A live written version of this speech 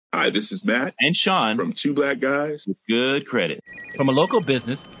Hi, this is Matt and Sean from Two Black Guys with Good Credit. From a local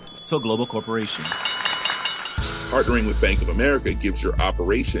business to a global corporation. Partnering with Bank of America gives your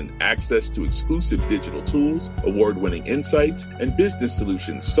operation access to exclusive digital tools, award-winning insights, and business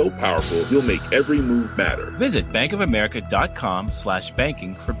solutions so powerful you'll make every move matter. Visit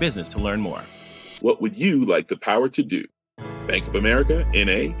bankofamerica.com/banking for business to learn more. What would you like the power to do? Bank of America,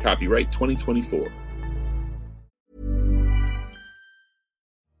 N.A., copyright 2024.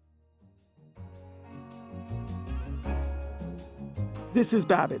 This is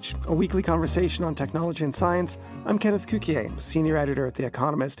Babbage, a weekly conversation on technology and science. I'm Kenneth Cukier, senior editor at The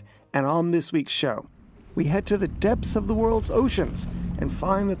Economist, and on this week's show, we head to the depths of the world's oceans and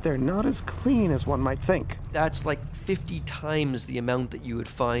find that they're not as clean as one might think. That's like 50 times the amount that you would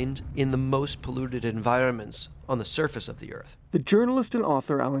find in the most polluted environments on the surface of the Earth. The journalist and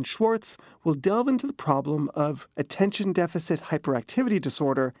author Alan Schwartz will delve into the problem of attention deficit hyperactivity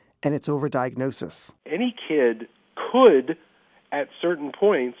disorder and its overdiagnosis. Any kid could, at certain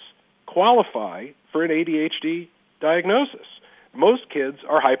points, qualify for an ADHD diagnosis. Most kids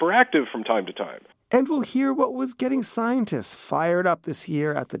are hyperactive from time to time. And we'll hear what was getting scientists fired up this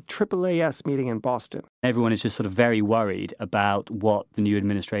year at the AAAS meeting in Boston. Everyone is just sort of very worried about what the new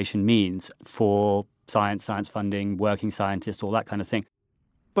administration means for science funding, working scientists, all that kind of thing.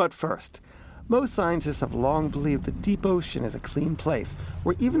 But first, most scientists have long believed the deep ocean is a clean place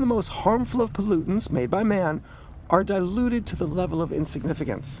where even the most harmful of pollutants made by man are diluted to the level of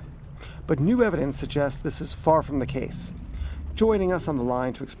insignificance. But new evidence suggests this is far from the case. Joining us on the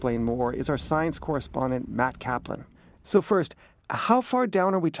line to explain more is our science correspondent, Matt Kaplan. So first, how far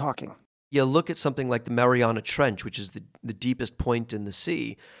down are we talking? You look at something like the Mariana Trench, which is the deepest point in the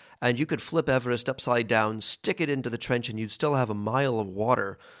sea, and you could flip Everest upside down, stick it into the trench, and you'd still have a mile of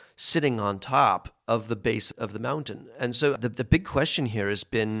water sitting on top of the base of the mountain. And so the big question here has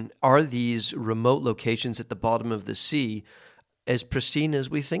been, are these remote locations at the bottom of the sea as pristine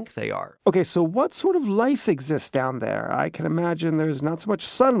as we think they are? Okay, so what sort of life exists down there? I can imagine there's not so much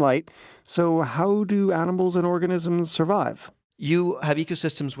sunlight, so how do animals and organisms survive? You have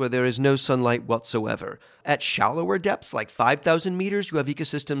ecosystems where there is no sunlight whatsoever. At shallower depths, like 5,000 meters, you have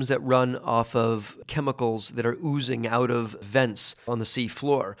ecosystems that run off of chemicals that are oozing out of vents on the sea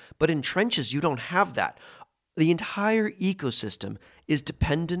floor. But in trenches, you don't have that. The entire ecosystem is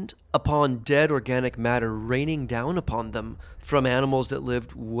dependent upon dead organic matter raining down upon them from animals that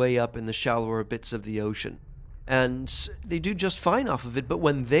lived way up in the shallower bits of the ocean. And they do just fine off of it, but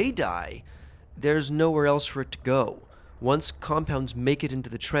when they die, there's nowhere else for it to go. Once compounds make it into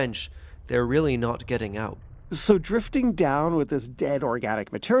the trench, they're really not getting out. So drifting down with this dead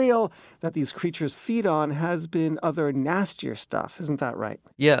organic material that these creatures feed on has been other nastier stuff, isn't that right?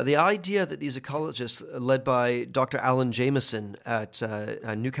 Yeah, the idea that these ecologists, led by Dr. Alan Jameson at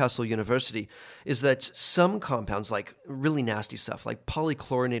Newcastle University, is that some compounds, like really nasty stuff, like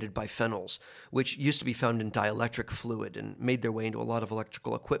polychlorinated biphenyls, which used to be found in dielectric fluid and made their way into a lot of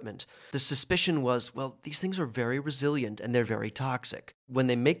electrical equipment. The suspicion was, well, these things are very resilient and they're very toxic. When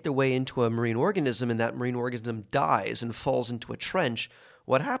they make their way into a marine organism and that marine organism dies and falls into a trench,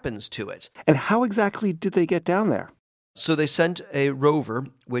 what happens to it? And how exactly did they get down there? So they sent a rover,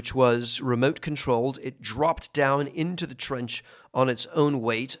 which was remote controlled. It dropped down into the trench on its own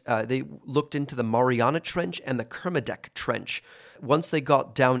weight. They looked into the Mariana Trench and the Kermadec Trench. Once they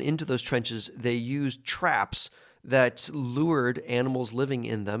got down into those trenches, they used traps that lured animals living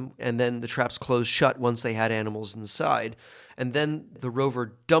in them, and then the traps closed shut once they had animals inside. And then the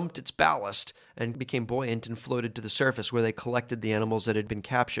rover dumped its ballast and became buoyant and floated to the surface, where they collected the animals that had been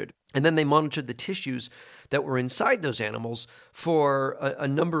captured. And then they monitored the tissues that were inside those animals for a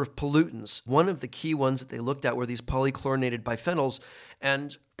number of pollutants. One of the key ones that they looked at were these polychlorinated biphenyls,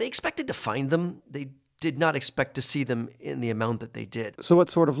 and they expected to find them. They did not expect to see them in the amount that they did. So what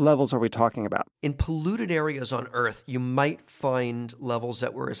sort of levels are we talking about? In polluted areas on Earth, you might find levels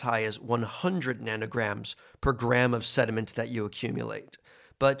that were as high as 100 nanograms per gram of sediment that you accumulate.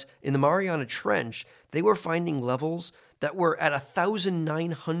 But in the Mariana Trench, they were finding levels that were at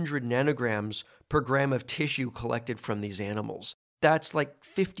 1,900 nanograms per gram of tissue collected from these animals. That's like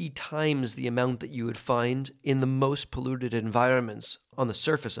 50 times the amount that you would find in the most polluted environments on the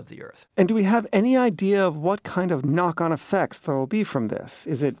surface of the Earth. And do we have any idea of what kind of knock-on effects there will be from this?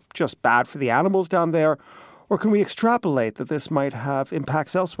 Is it just bad for the animals down there, or can we extrapolate that this might have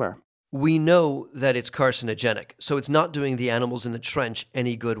impacts elsewhere? We know that it's carcinogenic, so it's not doing the animals in the trench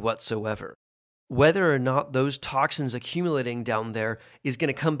any good whatsoever. Whether or not those toxins accumulating down there is going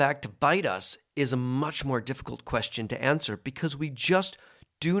to come back to bite us is a much more difficult question to answer, because we just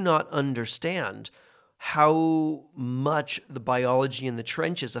do not understand how much the biology in the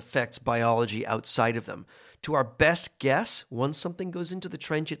trenches affects biology outside of them. To our best guess, once something goes into the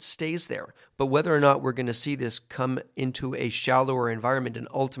trench, it stays there. But whether or not we're going to see this come into a shallower environment and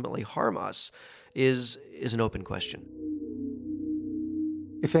ultimately harm us is an open question.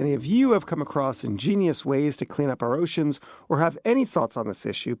 If any of you have come across ingenious ways to clean up our oceans or have any thoughts on this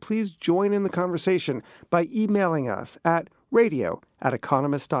issue, please join in the conversation by emailing us at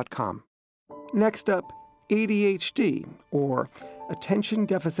radio@economist.com. Next up, ADHD, or Attention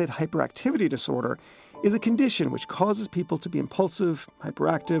Deficit Hyperactivity Disorder, is a condition which causes people to be impulsive,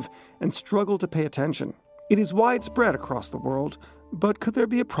 hyperactive, and struggle to pay attention. It is widespread across the world, but could there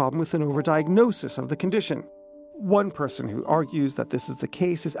be a problem with an overdiagnosis of the condition? One person who argues that this is the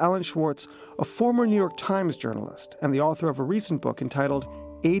case is Alan Schwartz, a former New York Times journalist and the author of a recent book entitled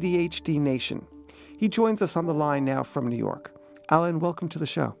ADHD Nation. He joins us on the line now from New York. Alan, welcome to the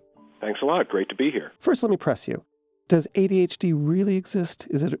show. Thanks a lot. Great to be here. First, let me press you. Does ADHD really exist?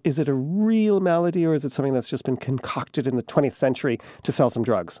 Is it a real malady, or is it something that's just been concocted in the 20th century to sell some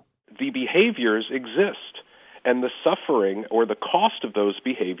drugs? The behaviors exist, and the suffering or the cost of those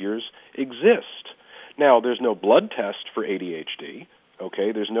behaviors exist. Now, there's no blood test for ADHD,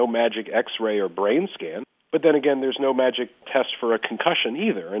 okay? There's no magic X-ray or brain scan. But then again, there's no magic test for a concussion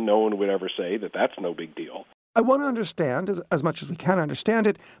either, and no one would ever say that that's no big deal. I want to understand, as much as we can understand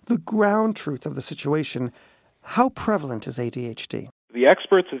it, the ground truth of the situation. How prevalent is ADHD? The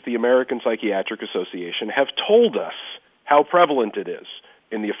experts at the American Psychiatric Association have told us how prevalent it is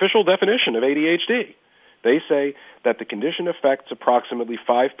in the official definition of ADHD. They say that the condition affects approximately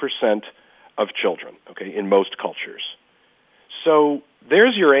 5% of children, okay, in most cultures. So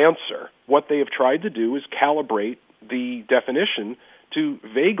there's your answer. What they have tried to do is calibrate the definition to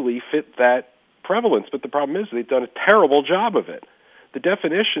vaguely fit that prevalence, but the problem is they've done a terrible job of it. The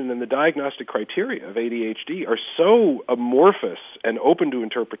definition and the diagnostic criteria of ADHD are so amorphous and open to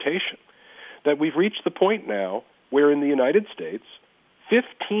interpretation that we've reached the point now where in the United States,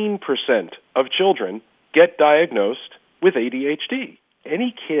 15% of children get diagnosed with ADHD.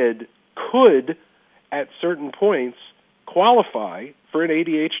 Any kid could, at certain points, qualify for an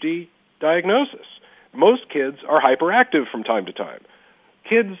ADHD diagnosis. Most kids are hyperactive from time to time.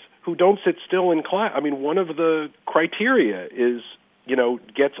 Kids who don't sit still in class, one of the criteria is,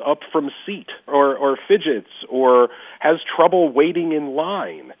 gets up from seat or fidgets or has trouble waiting in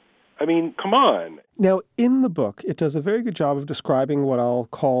line. Come on. Now, in the book, it does a very good job of describing what I'll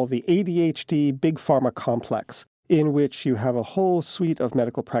call the ADHD big pharma complex, in which you have a whole suite of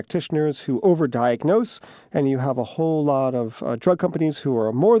medical practitioners who overdiagnose, and you have a whole lot of drug companies who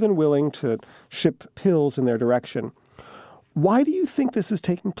are more than willing to ship pills in their direction. Why do you think this is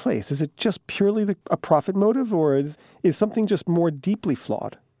taking place? Is it just purely a profit motive, or is something just more deeply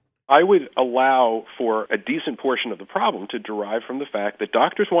flawed? I would allow for a decent portion of the problem to derive from the fact that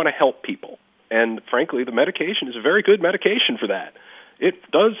doctors want to help people. And frankly, the medication is a very good medication for that. It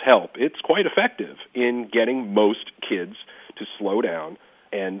does help. It's quite effective in getting most kids to slow down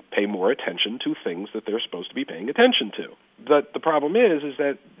and pay more attention to things that they're supposed to be paying attention to. The problem is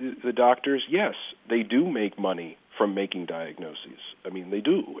that the doctors, yes, they do make money from making diagnoses. They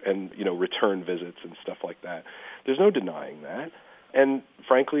do, and, return visits and stuff like that. There's no denying that. And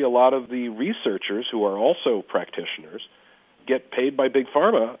frankly, a lot of the researchers who are also practitioners get paid by Big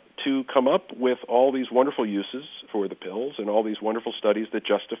Pharma to come up with all these wonderful uses for the pills and all these wonderful studies that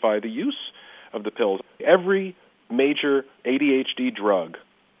justify the use of the pills. Every major ADHD drug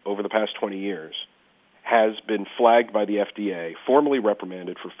over the past 20 years has been flagged by the FDA, formally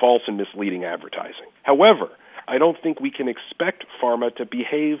reprimanded for false and misleading advertising. However, I don't think we can expect pharma to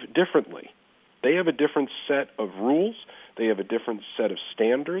behave differently. They have a different set of rules. They have a different set of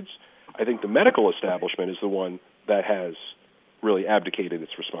standards. I think the medical establishment is the one that has really abdicated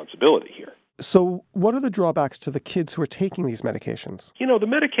its responsibility here. So what are the drawbacks to the kids who are taking these medications? The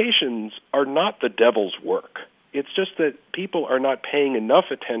medications are not the devil's work. It's just that people are not paying enough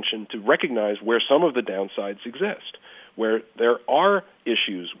attention to recognize where some of the downsides exist, where there are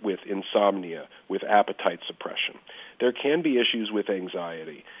issues with insomnia, with appetite suppression. There can be issues with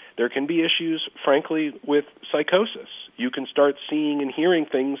anxiety. There can be issues, frankly, with psychosis. You can start seeing and hearing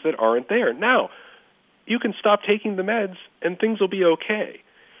things that aren't there. Now, you can stop taking the meds and things will be okay.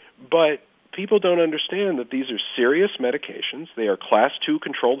 But people don't understand that these are serious medications. They are Class 2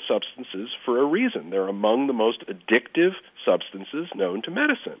 controlled substances for a reason. They're among the most addictive substances known to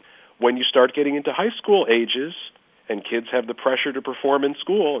medicine. When you start getting into high school ages and kids have the pressure to perform in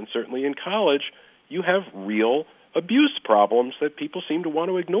school and certainly in college, you have real abuse problems that people seem to want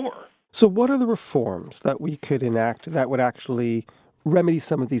to ignore. So what are the reforms that we could enact that would actually remedy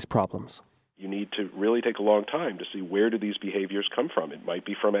some of these problems? You need to really take a long time to see where do these behaviors come from. It might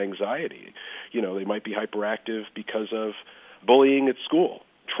be from anxiety. They might be hyperactive because of bullying at school,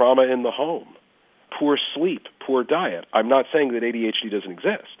 trauma in the home, poor sleep, poor diet. I'm not saying that ADHD doesn't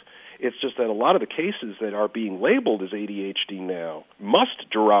exist. It's just that a lot of the cases that are being labeled as ADHD now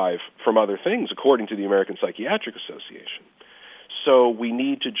must derive from other things, according to the American Psychiatric Association. So we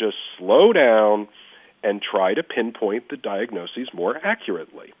need to just slow down and try to pinpoint the diagnoses more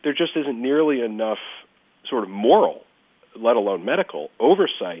accurately. There just isn't nearly enough sort of moral, let alone medical,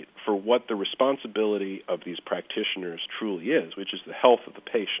 oversight for what the responsibility of these practitioners truly is, which is the health of the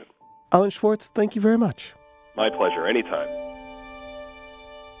patient. Alan Schwartz, thank you very much. My pleasure. Anytime.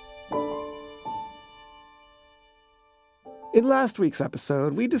 In last week's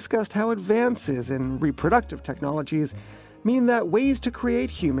episode, we discussed how advances in reproductive technologies mean that ways to create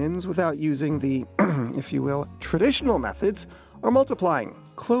humans without using the, if you will, traditional methods are multiplying.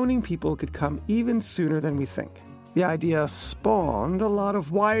 Cloning people could come even sooner than we think. The idea spawned a lot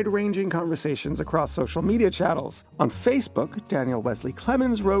of wide-ranging conversations across social media channels. On Facebook, Daniel Wesley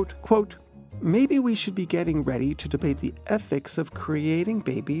Clemens wrote, quote, "Maybe we should be getting ready to debate the ethics of creating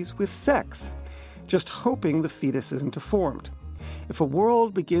babies with sex, just hoping the fetus isn't deformed. If a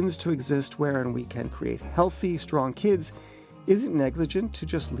world begins to exist wherein we can create healthy, strong kids, is it negligent to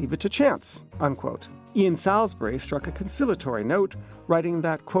just leave it to chance?" Unquote. Ian Salisbury struck a conciliatory note, writing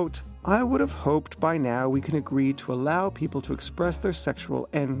that, quote, "I would have hoped by now we can agree to allow people to express their sexual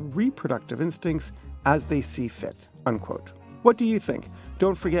and reproductive instincts as they see fit." Unquote. What do you think?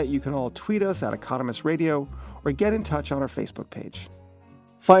 Don't forget you can all tweet us at Economist Radio or get in touch on our Facebook page.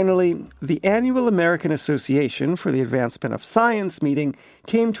 Finally, the annual American Association for the Advancement of Science meeting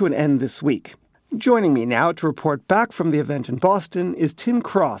came to an end this week. Joining me now to report back from the event in Boston is Tim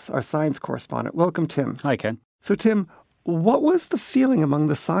Cross, our science correspondent. Welcome, Tim. Hi, Ken. So, Tim, what was the feeling among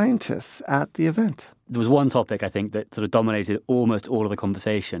the scientists at the event? There was one topic, I think, that sort of dominated almost all of the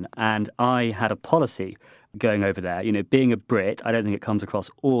conversation, and I had a policy going over there. Being a Brit, I don't think it comes across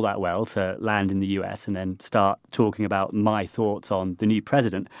all that well to land in the US and then start talking about my thoughts on the new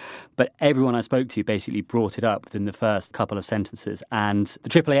president. But everyone I spoke to basically brought it up within the first couple of sentences. And the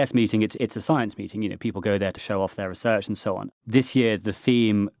AAAS meeting, it's a science meeting. People go there to show off their research and so on. This year, the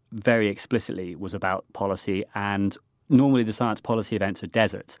theme very explicitly was about policy, and normally the science policy events are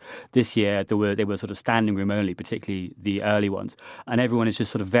deserts. This year, they were sort of standing room only, particularly the early ones. And everyone is just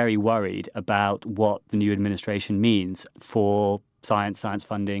sort of very worried about what the new administration means for science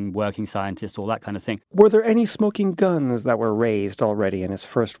funding, working scientists, all that kind of thing. Were there any smoking guns that were raised already in his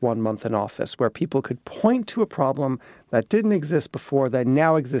first 1 month in office where people could point to a problem that didn't exist before that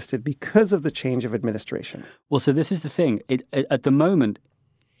now existed because of the change of administration? Well, so this is the thing. At the moment,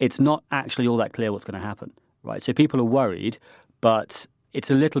 it's not actually all that clear what's going to happen. Right, so people are worried, but it's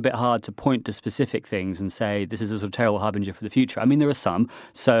a little bit hard to point to specific things and say this is a sort of terrible harbinger for the future. I mean, there are some.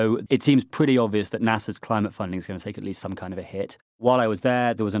 So it seems pretty obvious that NASA's climate funding is going to take at least some kind of a hit. While I was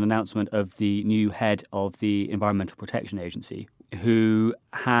there was an announcement of the new head of the Environmental Protection Agency, who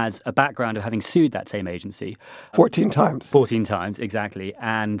has a background of having sued that same agency. 14 times. 14 times, exactly.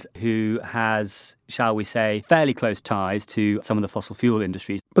 And who has, shall we say, fairly close ties to some of the fossil fuel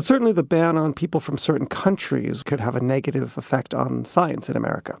industries. But certainly the ban on people from certain countries could have a negative effect on science in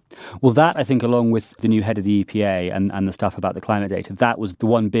America. Well, that, I think, along with the new head of the EPA and the stuff about the climate data, that was the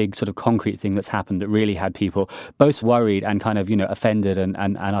one big sort of concrete thing that's happened that really had people both worried and kind of, offended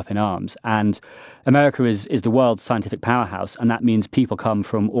and up in arms. And America is the world's scientific powerhouse, and that means people come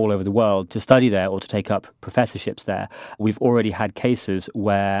from all over the world to study there or to take up professorships there. We've already had cases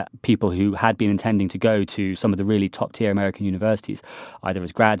where people who had been intending to go to some of the really top-tier American universities, either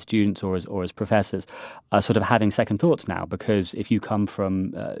as grad students or as professors, are sort of having second thoughts now, because if you come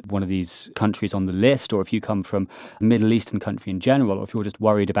from one of these countries on the list, or if you come from a Middle Eastern country in general, or if you're just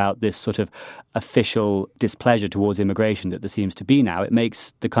worried about this sort of official displeasure towards immigration that there seems to be now, it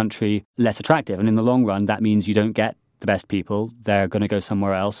makes the country less attractive. And in the long run, that means you don't get the best people. They're going to go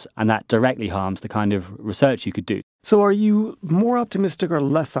somewhere else, and that directly harms the kind of research you could do. So are you more optimistic or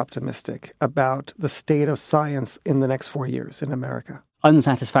less optimistic about the state of science in the next 4 years in America?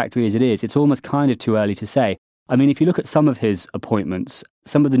 Unsatisfactory as it is, it's almost kind of too early to say. I mean, if you look at some of his appointments,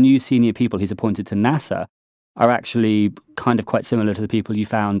 some of the new senior people he's appointed to NASA are actually kind of quite similar to the people you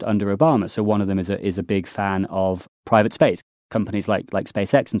found under Obama. So one of them is a big fan of private space. Companies like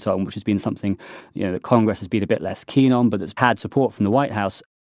SpaceX and so on, which has been something that Congress has been a bit less keen on, but that's had support from the White House.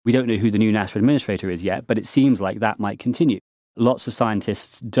 We don't know who the new NASA administrator is yet, but it seems like that might continue. Lots of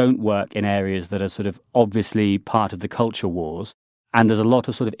scientists don't work in areas that are sort of obviously part of the culture wars, and there's a lot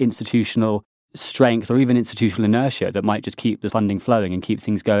of sort of institutional strength or even institutional inertia that might just keep the funding flowing and keep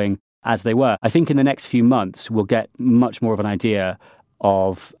things going as they were. I think in the next few months, we'll get much more of an idea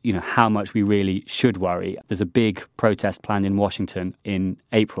of, how much we really should worry. There's a big protest planned in Washington in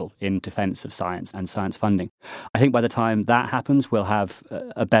April in defense of science and science funding. I think by the time that happens, we'll have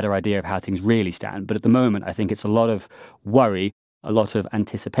a better idea of how things really stand. But at the moment, I think it's a lot of worry, a lot of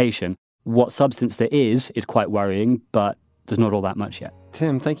anticipation. What substance there is quite worrying, but there's not all that much yet.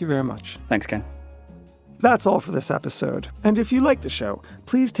 Tim, thank you very much. Thanks, Ken. That's all for this episode. And if you like the show,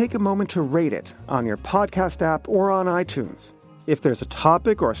 please take a moment to rate it on your podcast app or on iTunes. If there's a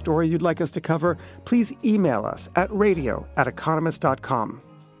topic or a story you'd like us to cover, please email us at radio@economist.com.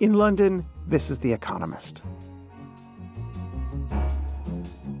 In London, this is The Economist.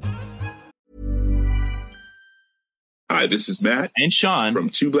 Hi, this is Matt And Sean from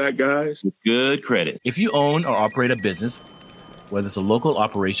Two Black Guys with Good Credit. If you own or operate a business, whether it's a local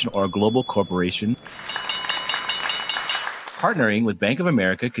operation or a global corporation, partnering with Bank of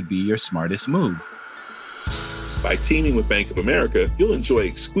America could be your smartest move. By teaming with Bank of America, you'll enjoy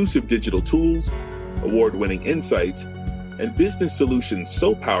exclusive digital tools, award-winning insights, and business solutions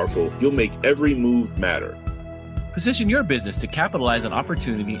so powerful you'll make every move matter. Position your business to capitalize on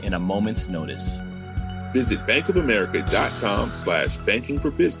opportunity in a moment's notice. Visit bankofamerica.com/banking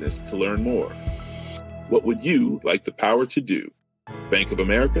for business to learn more. What would you like the power to do? Bank of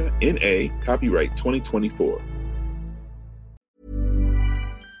America, N.A., copyright 2024.